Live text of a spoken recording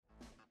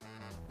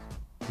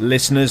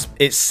Listeners,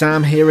 it's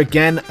Sam here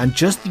again, and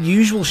just the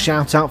usual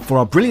shout out for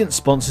our brilliant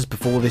sponsors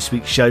before this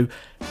week's show.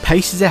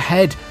 Paces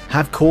Ahead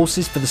have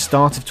courses for the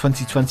start of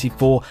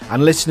 2024,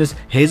 and listeners,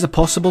 here's a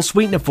possible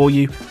sweetener for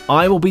you.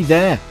 I will be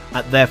there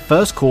at their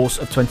first course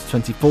of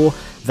 2024.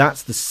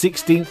 That's the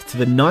 16th to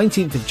the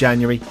 19th of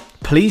January.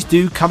 Please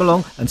do come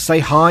along and say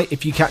hi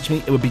if you catch me.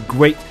 It would be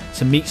great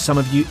to meet some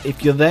of you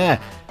if you're there.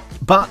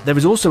 But there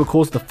is also a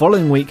course the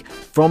following week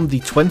from the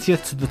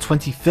 20th to the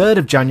 23rd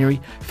of January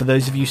for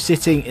those of you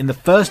sitting in the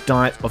first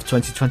diet of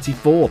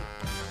 2024.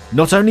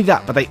 Not only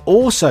that, but they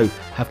also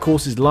have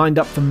courses lined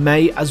up for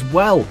May as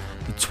well.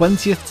 The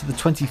 20th to the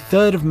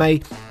 23rd of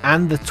May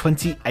and the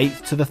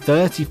 28th to the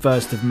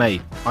 31st of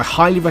May. I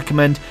highly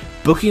recommend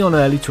booking on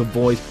early to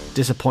avoid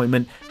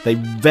disappointment. They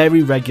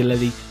very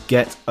regularly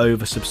get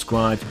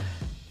oversubscribed.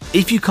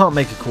 If you can't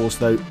make a course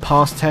though,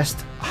 Pass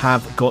Test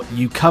have got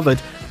you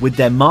covered with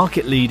their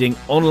market-leading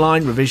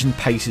online revision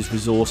PACES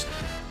resource.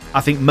 I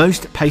think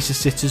most PACES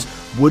sitters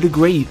would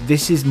agree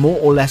this is more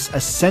or less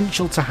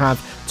essential to have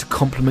to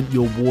complement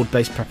your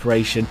ward-based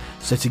preparation.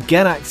 So to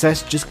get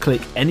access, just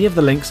click any of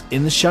the links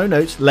in the show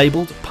notes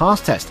labelled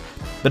Pass Test.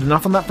 But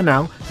enough on that for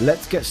now,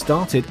 let's get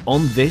started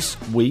on this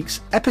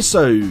week's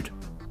episode.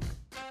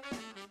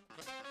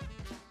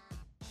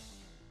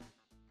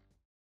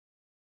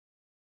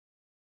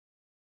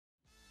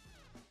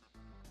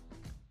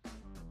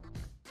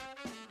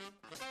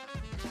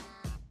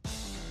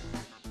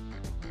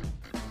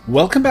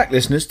 Welcome back,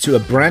 listeners, to a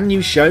brand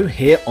new show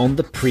here on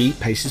the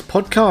Pre-Paces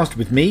podcast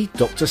with me,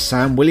 Dr.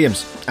 Sam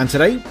Williams. And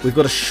today we've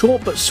got a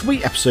short but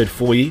sweet episode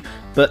for you,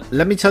 but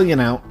let me tell you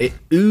now, it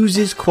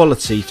oozes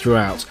quality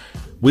throughout.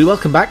 We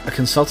welcome back a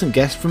consultant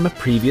guest from a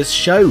previous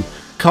show.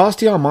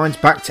 Casting our minds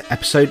back to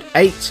episode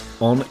 8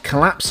 on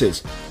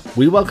collapses,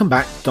 we welcome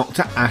back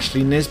Dr.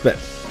 Ashley Nisbet.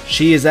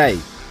 She is a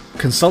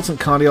consultant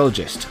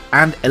cardiologist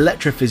and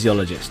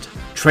electrophysiologist,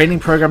 training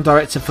program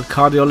director for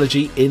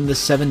cardiology in the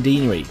Seven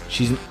Deanery.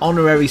 She's an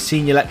honorary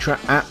senior lecturer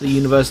at the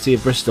University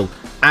of Bristol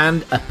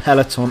and a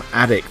Peloton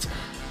addict.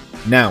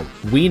 Now,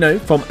 we know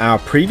from our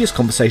previous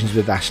conversations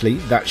with Ashley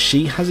that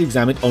she has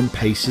examined on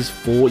PACES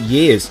for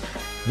years.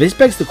 This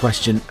begs the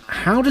question,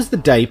 how does the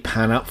day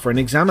pan out for an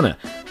examiner?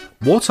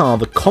 What are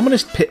the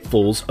commonest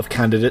pitfalls of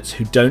candidates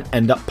who don't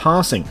end up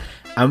passing?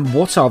 And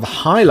what are the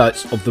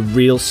highlights of the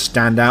real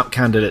standout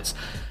candidates?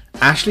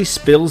 Ashley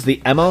spills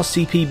the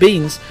MRCP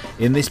beans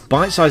in this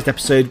bite-sized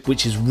episode,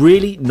 which is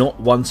really not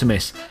one to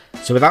miss.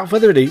 So without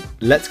further ado,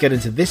 let's get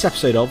into this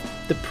episode of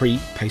the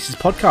Pre-Paces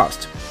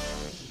podcast.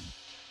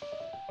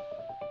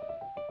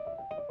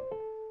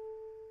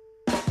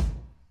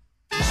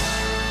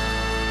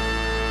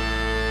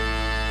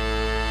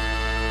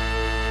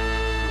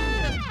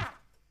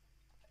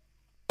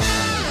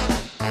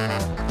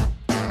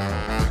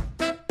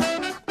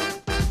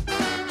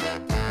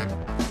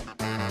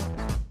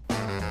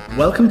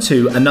 Welcome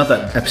to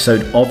another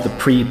episode of the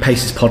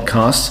Pre-Paces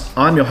podcast.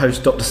 I'm your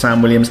host, Dr.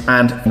 Sam Williams,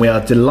 and we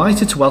are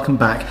delighted to welcome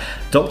back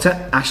Dr.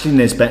 Ashley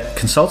Nisbet,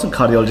 consultant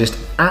cardiologist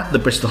at the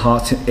Bristol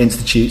Heart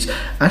Institute.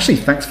 Ashley,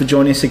 thanks for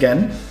joining us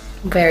again.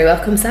 Very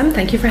welcome, Sam.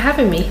 Thank you for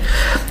having me.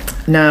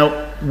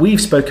 Now,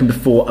 we've spoken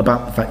before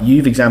about the fact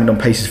you've examined on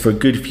PACES for a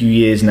good few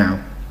years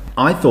now.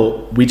 I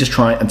thought we'd just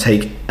try and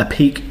take a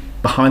peek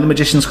behind the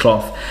magician's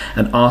cloth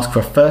and ask for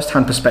a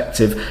first-hand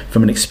perspective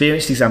from an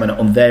experienced examiner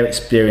on their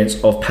experience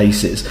of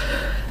PACES.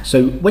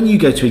 So when you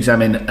go to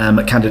examine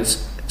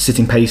candidates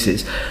sitting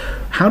PACES,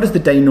 how does the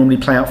day normally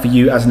play out for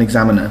you as an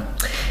examiner?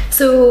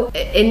 So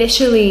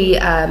initially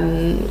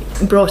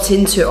brought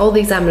into, all the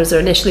examiners are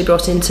initially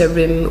brought into a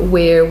room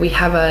where we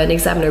have an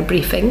examiner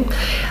briefing,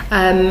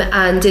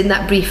 and in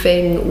that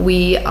briefing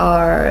we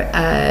are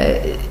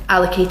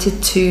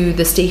allocated to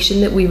the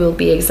station that we will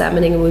be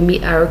examining, and we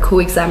meet our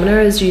co-examiner.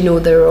 As you know,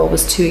 there are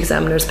always 2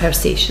 examiners per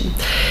station,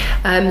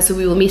 so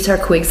we will meet our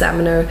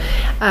co-examiner.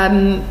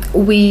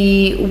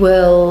 We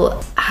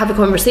will have a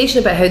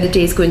conversation about how the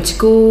day is going to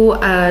go,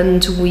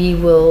 and we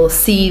will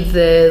see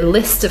the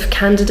list of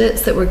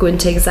candidates that we're going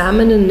to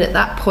examine, and at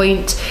that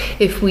point,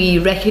 if we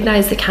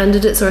recognise the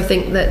candidates or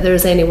think that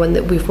there's anyone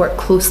that we've worked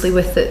closely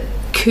with that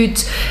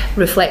could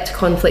reflect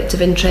conflict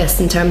of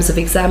interest in terms of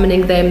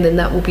examining them, then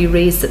that will be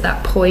raised at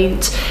that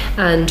point,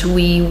 and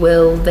we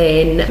will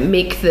then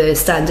make the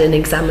stand-in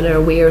examiner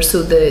aware.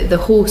 So the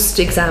host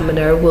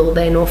examiner will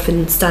then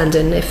often stand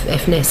in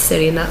if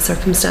necessary in that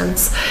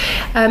circumstance.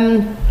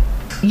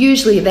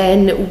 Usually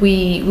then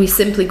we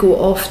simply go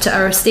off to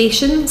our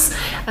stations.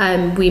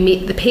 We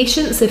meet the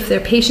patients if they're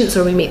patients,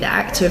 or we meet the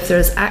actor if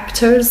there's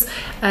actors.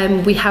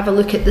 We have a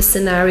look at the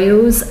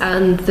scenarios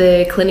and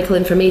the clinical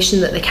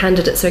information that the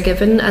candidates are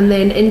given, and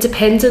then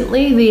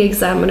independently the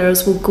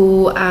examiners will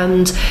go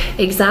and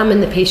examine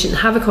the patient,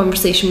 have a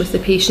conversation with the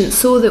patient,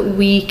 so that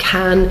we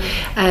can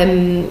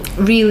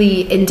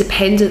really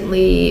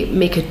independently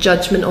make a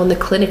judgment on the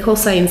clinical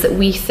signs that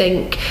we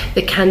think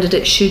the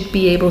candidate should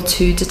be able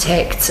to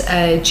detect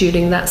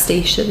during that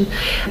station.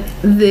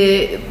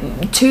 The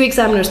 2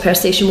 examiners per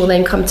station will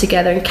then come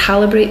together and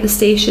calibrate the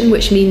station,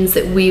 which means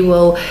that we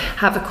will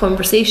have a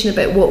conversation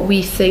about what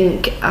we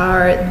think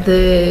are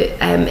the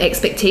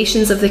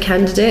expectations of the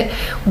candidate,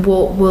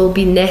 what will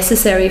be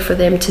necessary for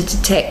them to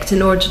detect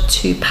in order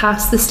to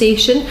pass the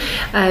station,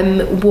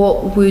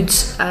 what would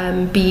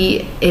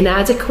be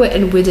inadequate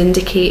and would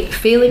indicate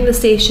failing the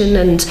station,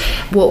 and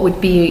what would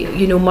be,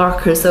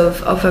 markers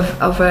of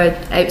an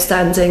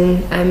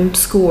outstanding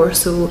score.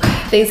 So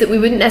things that we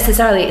wouldn't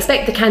necessarily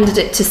expect the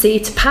candidate to say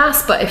to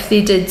pass, but if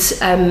they did,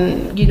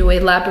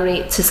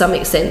 elaborate to some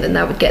extent, then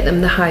that would get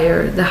them the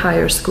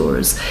higher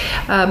scores.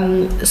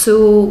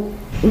 So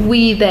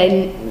we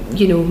then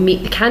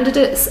meet the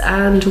candidates,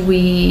 and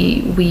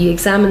we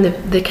examine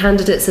the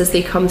candidates as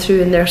they come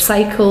through in their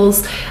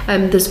cycles.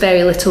 There's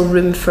very little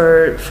room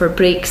for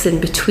breaks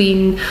in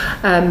between.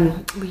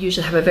 We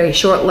usually have a very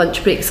short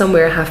lunch break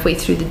somewhere halfway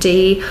through the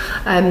day.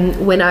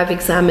 When I've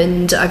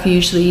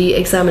usually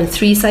examined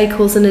 3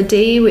 cycles in a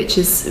day, which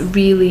is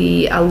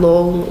really a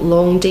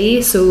long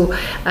day. So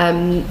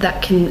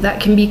that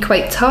can be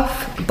quite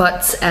tough,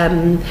 but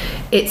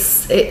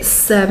it's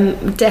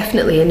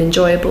definitely an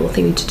enjoyable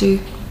thing to do.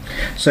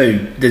 So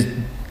there's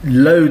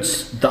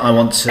loads that I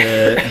want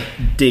to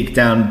dig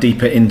down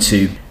deeper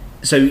into.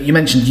 So you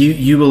mentioned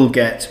you will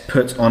get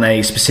put on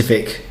a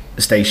specific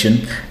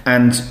station,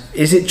 and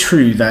is it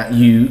true that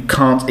you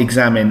can't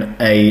examine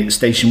a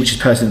station which is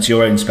pertinent to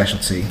your own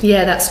specialty?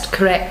 Yeah, that's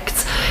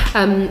correct.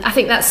 I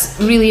think that's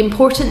really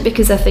important,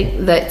 because I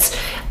think that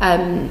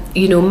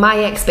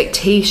my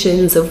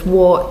expectations of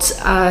what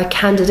a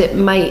candidate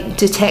might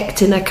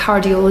detect in a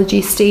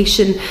cardiology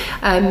station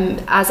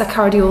as a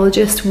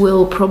cardiologist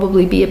will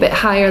probably be a bit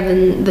higher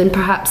than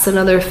perhaps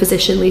another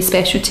physicianly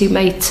specialty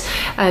might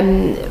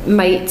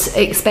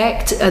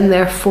expect, and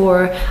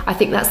therefore I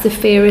think that's the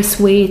fairest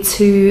way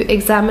to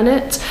examine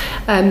it.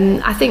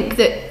 I think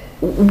that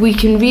we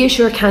can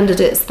reassure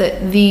candidates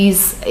that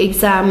these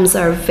exams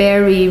are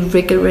very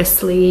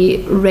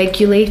rigorously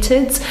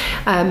regulated.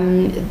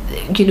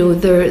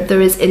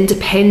 There is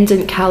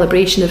independent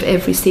calibration of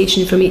every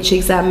station from each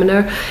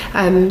examiner.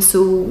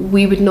 So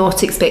we would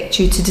not expect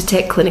you to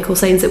detect clinical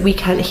signs that we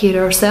can't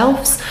hear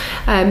ourselves.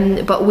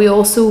 But we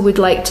also would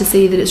like to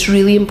say that it's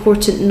really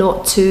important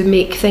not to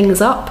make things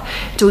up.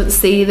 Don't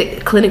say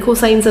that clinical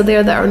signs are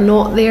there that are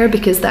not there,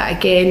 because that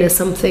again is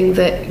something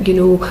that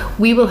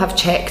we will have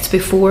checked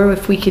before.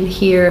 If we can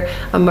hear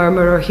a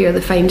murmur or hear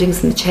the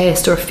findings in the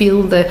chest or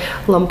feel the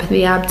lump in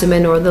the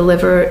abdomen or the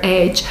liver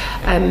edge,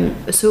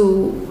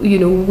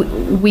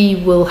 we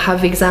will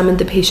have examined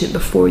the patient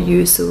before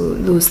you, so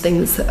those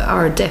things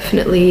are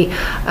definitely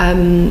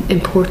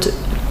important.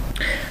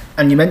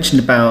 And you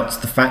mentioned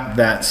about the fact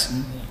that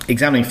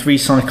examining 3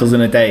 cycles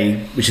in a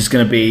day, which is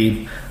going to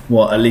be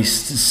at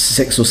least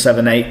 6 or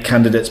 7, 8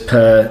 candidates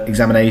per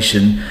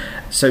examination.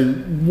 So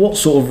what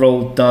sort of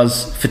role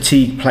does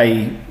fatigue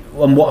play,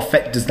 and what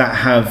effect does that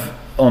have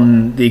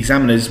on the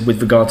examiners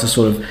with regard to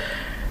sort of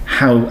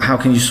how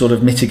can you sort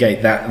of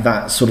mitigate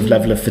that sort of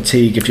level of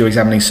fatigue if you're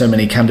examining so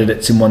many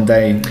candidates in one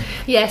day?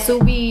 Yeah, so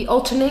we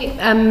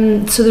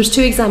alternate. So there's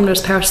 2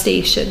 examiners per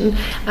station,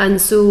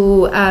 and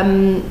so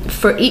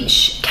for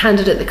each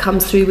candidate that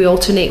comes through, we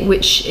alternate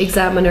which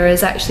examiner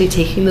is actually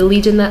taking the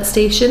lead in that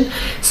station.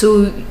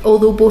 So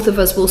although both of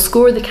us will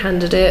score the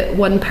candidate,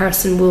 one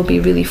person will be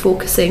really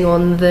focusing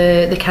on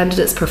the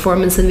candidate's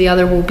performance, and the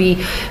other will be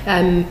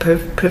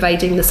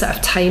providing the sort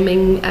of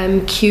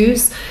timing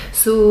cues.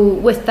 So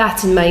with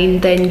that in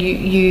mind, then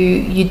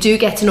you do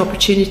get an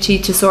opportunity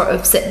to sort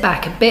of sit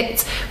back a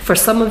bit for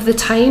some of the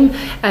time.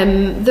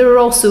 There are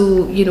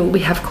also, we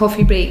have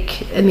coffee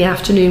break in the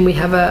afternoon, we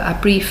have a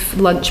brief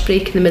lunch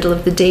break in the middle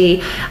of the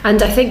day,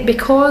 and I think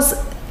because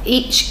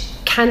each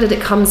candidate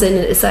comes in,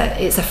 it's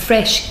a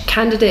fresh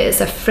candidate,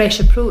 it's a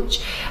fresh approach,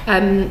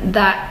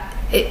 that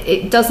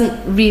it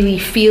doesn't really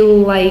feel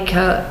like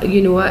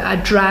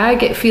a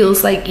drag. It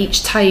feels like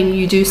each time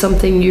you do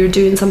something, you're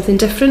doing something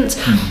different.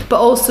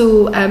 But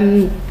also,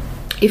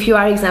 if you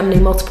are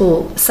examining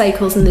multiple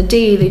cycles in the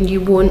day, then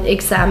you won't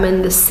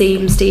examine the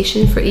same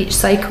station for each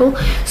cycle.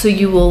 So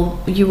you will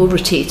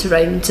rotate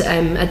around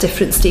a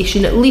different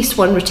station, at least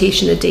 1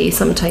 rotation a day,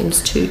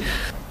 sometimes 2.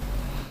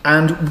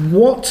 And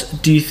what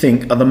do you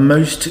think are the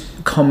most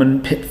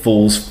common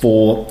pitfalls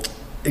for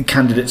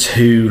candidates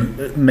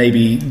who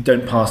maybe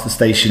don't pass the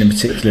station in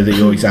particular that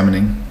you're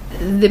examining?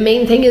 The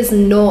main thing is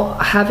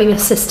not having a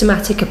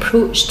systematic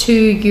approach to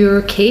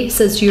your case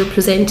as you're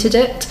presented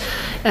it.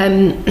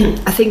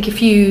 I think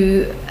if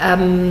you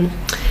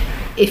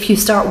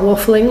start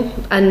waffling,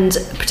 and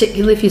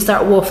particularly if you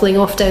start waffling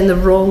off down the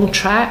wrong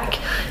track,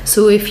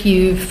 so if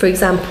you, for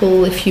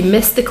example, if you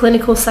miss the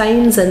clinical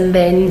signs and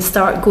then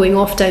start going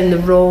off down the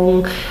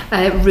wrong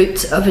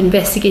route of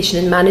investigation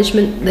and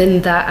management,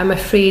 then that, I'm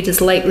afraid, is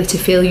likely to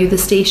fail you the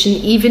station,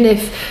 even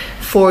if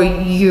for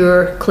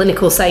your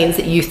clinical signs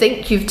that you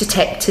think you've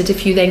detected.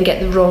 If you then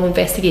get the wrong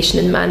investigation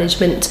and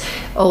management,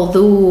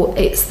 although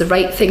it's the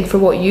right thing for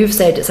what you've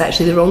said, it's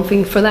actually the wrong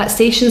thing for that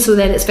station. So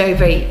then it's very,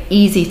 very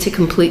easy to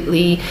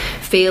completely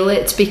fail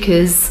it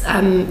because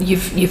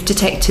you've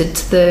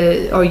detected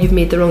or you've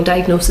made the wrong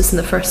diagnosis in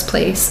the first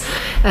place.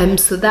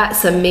 So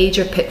that's a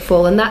major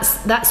pitfall, and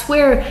that's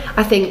where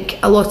I think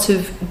a lot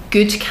of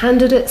good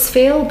candidates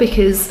fail,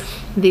 because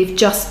they've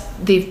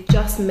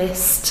just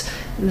missed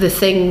the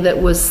thing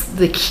that was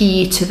the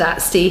key to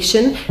that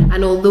station.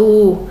 And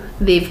although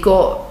they've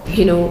got,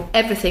 you know,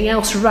 everything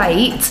else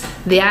right,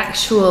 the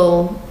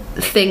actual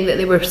thing that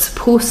they were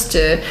supposed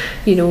to,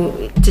 you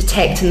know,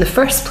 detect in the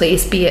first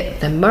place, be it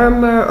the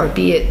murmur or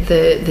be it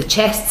the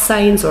chest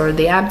signs or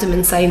the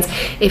abdomen signs,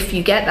 if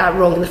you get that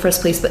wrong in the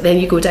first place but then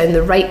you go down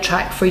the right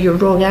track for your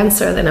wrong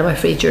answer, then I'm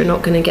afraid you're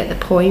not going to get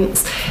the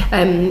points.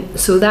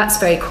 So that's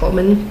very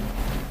common.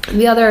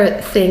 The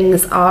other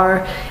things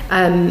are,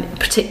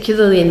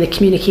 particularly in the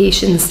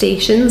communication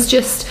stations,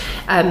 just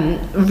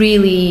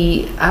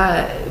really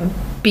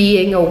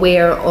being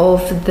aware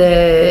of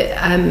the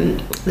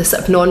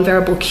sort of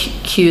non-verbal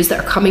cues that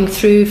are coming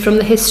through from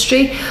the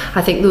history.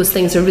 I think those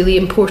things are really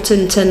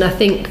important, and I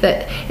think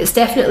that it's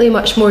definitely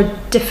much more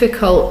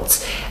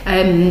difficult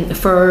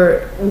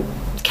for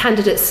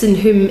candidates in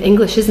whom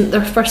English isn't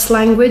their first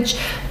language.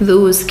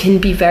 Those can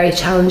be very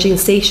challenging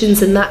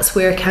stations, and that's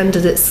where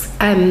candidates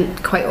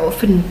quite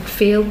often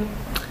fail.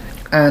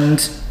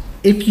 And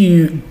if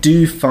you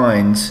do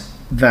find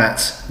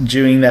that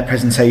during their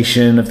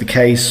presentation of the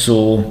case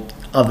or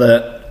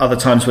other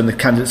times when the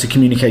candidates are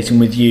communicating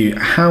with you,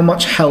 how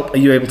much help are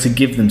you able to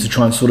give them to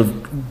try and sort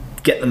of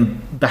get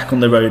them back on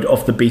the road,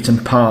 off the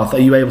beaten path? Are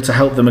you able to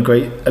help them a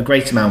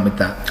great amount with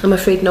that? I'm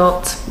afraid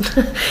not.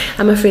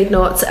 I'm afraid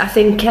not. I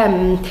think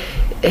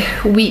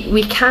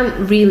we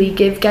can't really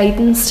give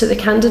guidance to the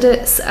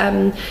candidates.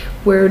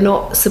 We're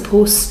not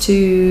supposed to,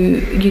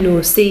 you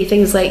know, say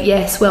things like,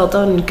 yes, well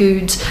done,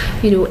 good,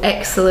 you know,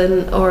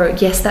 excellent, or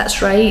yes,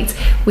 that's right.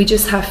 We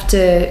just have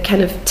to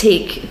kind of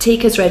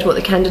take as read what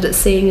the candidate's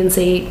saying and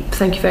say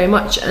thank you very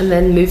much, and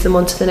then move them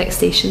on to the next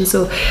station.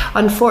 So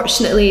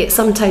unfortunately it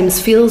sometimes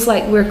feels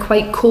like we're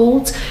quite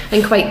cold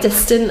and quite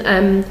distant,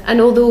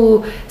 and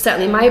although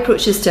certainly my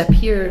approach is to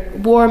appear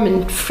warm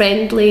and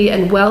friendly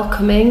and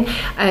welcoming,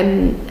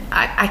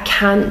 I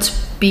can't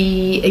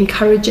be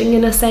encouraging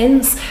in a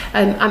sense.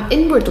 I'm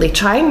inwardly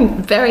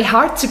trying very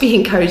hard to be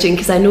encouraging,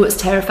 because I know it's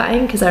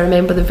terrifying, because I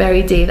remember the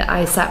very day that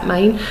I sat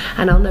mine,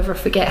 and I'll never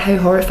forget how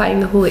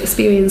horrifying the whole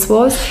experience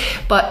was.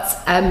 But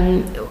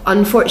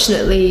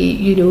unfortunately,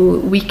 you know,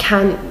 we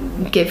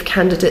can't give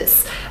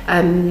candidates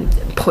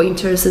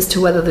pointers as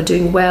to whether they're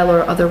doing well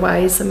or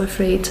otherwise, I'm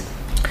afraid.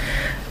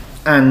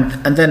 And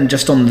then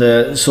just on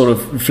the sort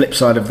of flip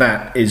side of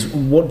that is,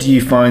 what do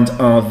you find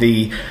are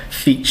the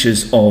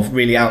features of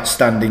really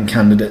outstanding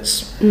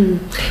candidates?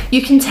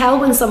 You can tell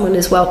when someone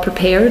is well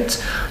prepared.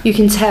 You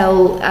can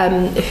tell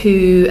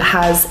who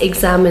has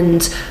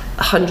examined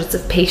hundreds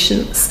of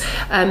patients.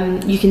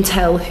 You can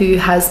tell who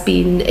has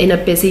been in a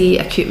busy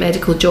acute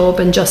medical job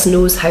and just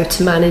knows how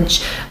to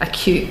manage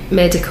acute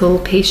medical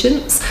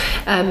patients,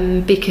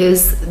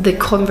 because the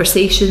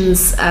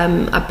conversations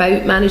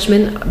about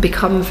management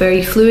become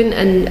very fluent,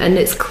 and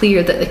it's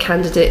clear that the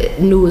candidate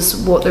knows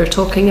what they're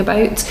talking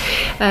about.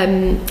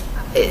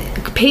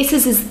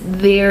 PACES is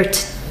there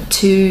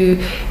to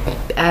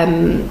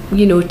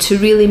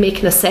really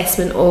make an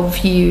assessment of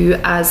you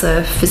as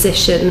a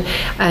physician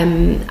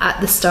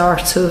at the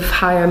start of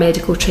higher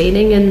medical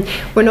training, and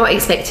we're not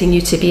expecting you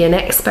to be an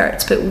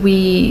expert, but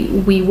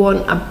we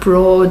want a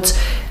broad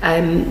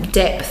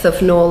depth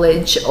of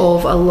knowledge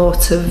of a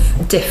lot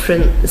of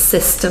different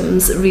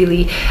systems,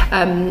 really,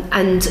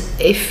 and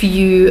if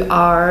you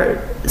are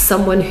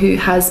someone who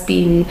has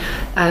been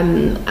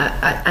an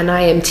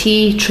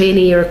IMT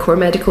trainee or a core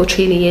medical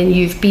trainee, and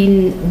you've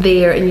been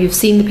there and you've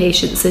seen the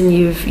patients and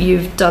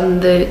you've done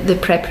the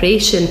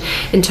preparation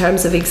in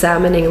terms of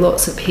examining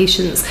lots of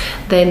patients,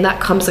 then that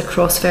comes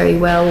across very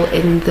well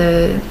in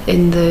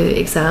the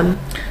exam.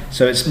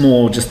 So it's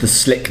more just the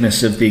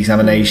slickness of the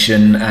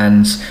examination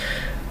and,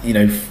 you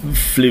know,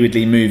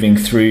 fluidly moving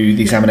through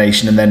the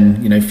examination and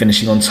then, you know,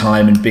 finishing on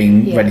time and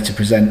being ready to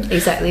present.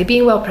 Exactly,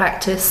 being well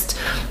practiced,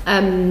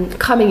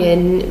 coming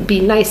in,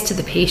 being nice to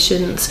the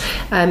patient,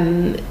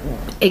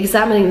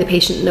 examining the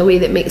patient in a way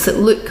that makes it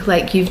look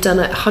like you've done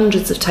it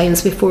hundreds of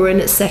times before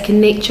and it's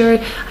second nature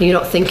and you're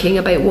not thinking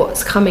about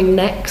what's coming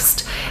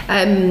next,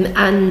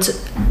 and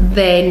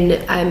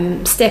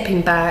then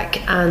stepping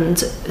back and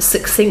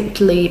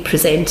succinctly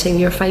presenting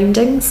your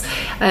findings,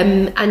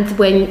 and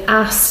when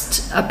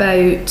asked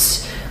about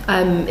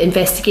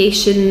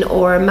investigation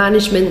or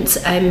management,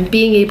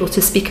 being able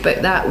to speak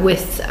about that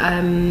with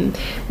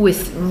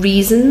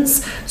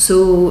reasons.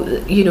 So,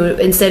 you know,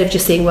 instead of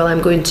just saying, well,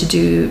 I'm going to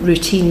do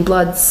routine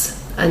bloods,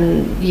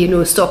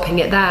 and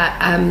stopping at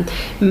that,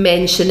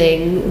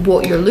 mentioning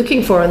what you're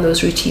looking for on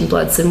those routine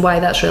bloods and why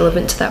that's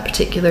relevant to that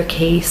particular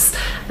case,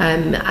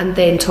 and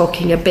then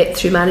talking a bit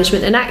through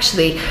management. And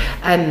actually,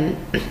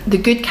 the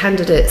good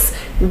candidates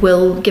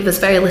will give us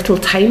very little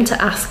time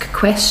to ask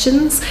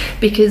questions,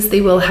 because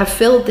they will have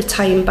filled the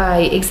time by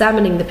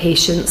examining the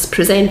patients,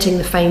 presenting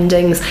the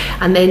findings,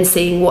 and then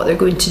saying what they're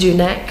going to do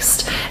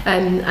next.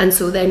 And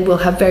so then we'll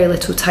have very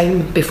little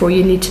time before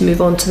you need to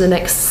move on to the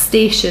next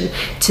station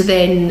to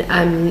then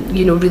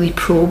really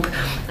probe.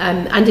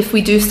 And if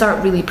we do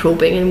start really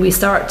probing and we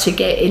start to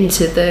get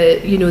into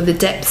the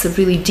depths of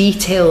really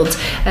detailed,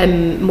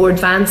 more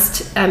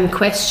advanced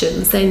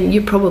questions, then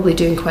you're probably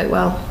doing quite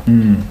well.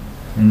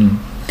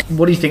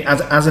 What do you think,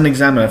 as an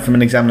examiner, from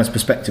an examiner's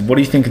perspective, what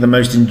do you think are the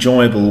most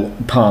enjoyable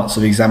parts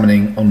of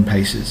examining on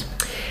PACEs?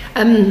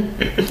 A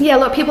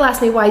lot of people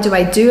ask me, why do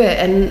I do it?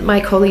 And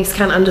my colleagues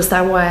can't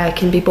understand why I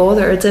can be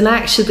bothered. And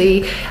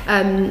actually,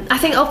 I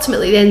think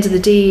ultimately at the end of the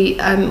day,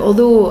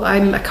 although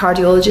I'm a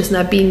cardiologist and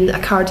I've been a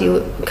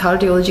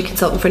cardiology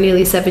consultant for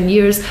nearly 7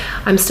 years,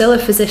 I'm still a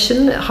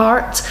physician at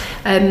heart.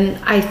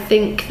 I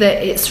think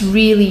that it's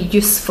really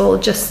useful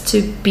just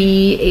to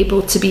be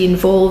able to be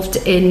involved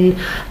in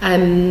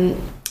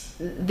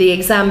the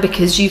exam,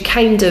 because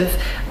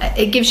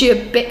it gives you a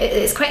bit,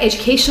 it's quite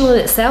educational in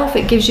itself.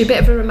 It gives you a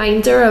bit of a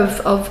reminder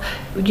of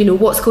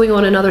what's going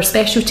on in other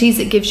specialties.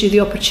 It gives you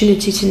the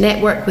opportunity to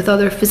network with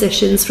other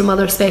physicians from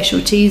other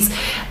specialties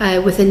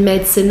within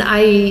medicine.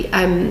 I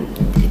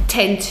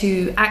tend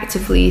to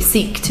actively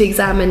seek to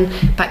examine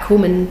back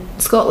home in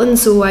Scotland,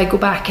 so I go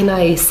back and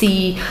I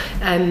see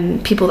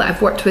people that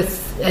I've worked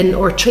with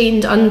or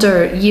trained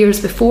under years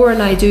before,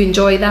 and I do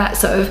enjoy that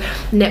sort of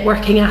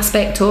networking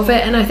aspect of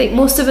it. And I think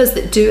most of us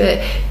that do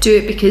it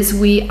because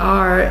we're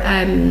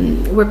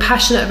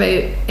passionate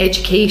about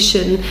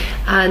education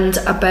and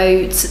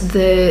about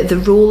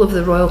the role of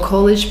the Royal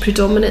College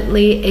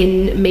predominantly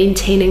in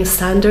maintaining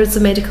standards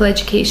of medical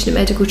education and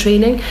medical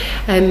training,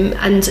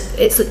 and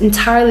it's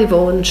entirely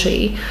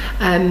voluntary.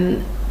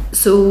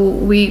 So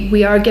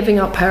we are giving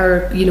up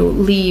our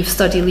leave,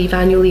 study leave,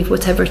 annual leave,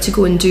 whatever, to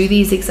go and do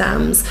these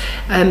exams,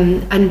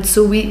 and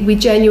so we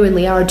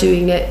genuinely are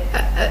doing it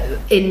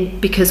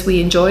because we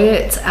enjoy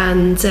it,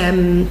 and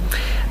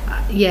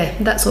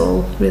that's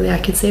all really I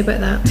can say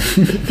about that.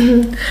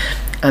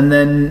 And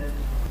then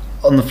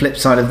on the flip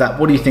side of that,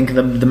 what do you think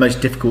are the most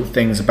difficult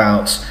things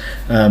about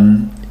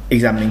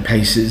examining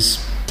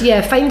PACEs?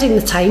 Finding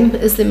the time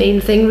is the main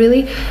thing,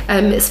 really.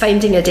 It's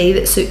finding a day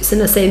that suits in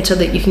a centre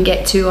that you can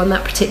get to on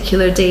that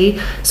particular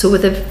day. So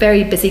with a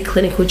very busy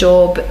clinical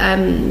job,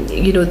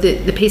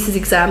 the PACEs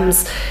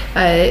exams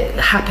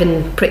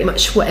happen pretty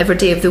much whatever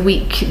day of the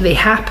week they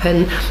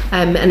happen,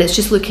 and it's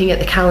just looking at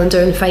the calendar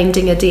and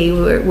finding a day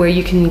where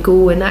you can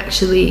go and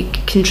actually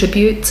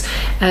contribute.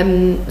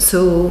 That's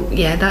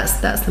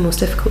the most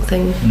difficult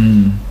thing.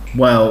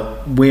 Well,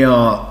 we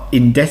are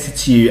indebted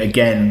to you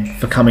again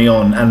for coming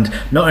on, and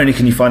not only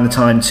can you find the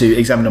time to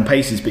examine on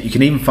PACEs, but you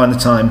can even find the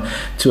time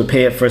to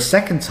appear for a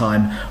second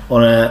time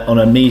on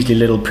a measly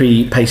little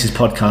pre-PACEs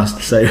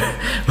podcast. So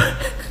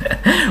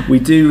we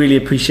do really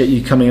appreciate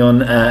you coming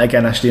on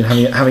again, Ashley, and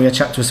having a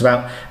chat to us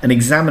about an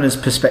examiner's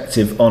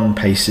perspective on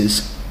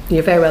PACEs.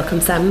 You're very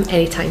welcome, Sam,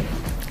 anytime.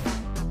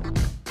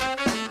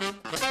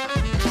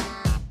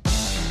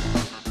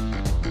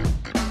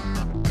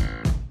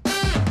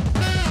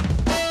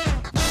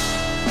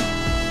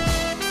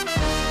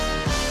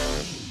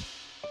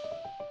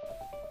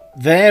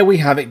 There we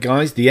have it,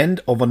 guys, the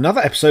end of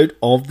another episode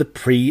of the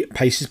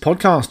Pre-PACEs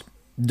podcast.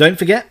 Don't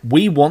forget,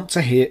 we want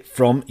to hear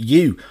from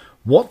you.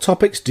 What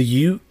topics do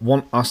you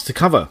want us to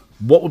cover?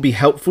 What would be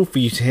helpful for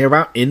you to hear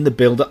about in the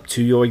build-up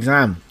to your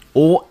exam?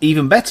 Or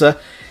even better,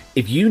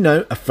 if you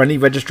know a friendly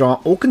registrar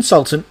or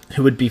consultant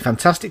who would be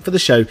fantastic for the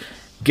show,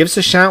 give us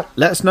a shout,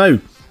 let us know,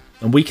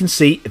 and we can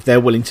see if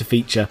they're willing to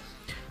feature.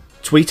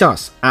 Tweet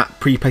us at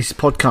Pre-PACEs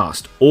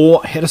Podcast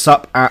or hit us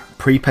up at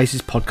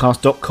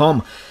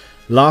prepacespodcast.com.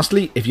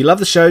 Lastly, if you love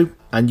the show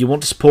and you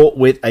want to support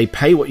with a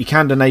pay what you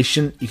can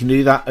donation, you can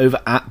do that over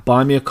at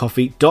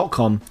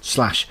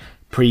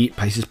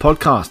buymeacoffee.com/pre-PACEs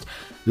podcast.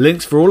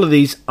 Links for all of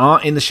these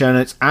are in the show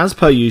notes as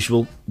per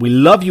usual. We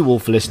love you all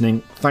for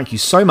listening. Thank you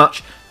so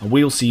much, and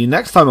we will see you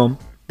next time on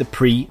the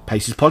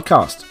Pre-PACEs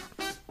podcast.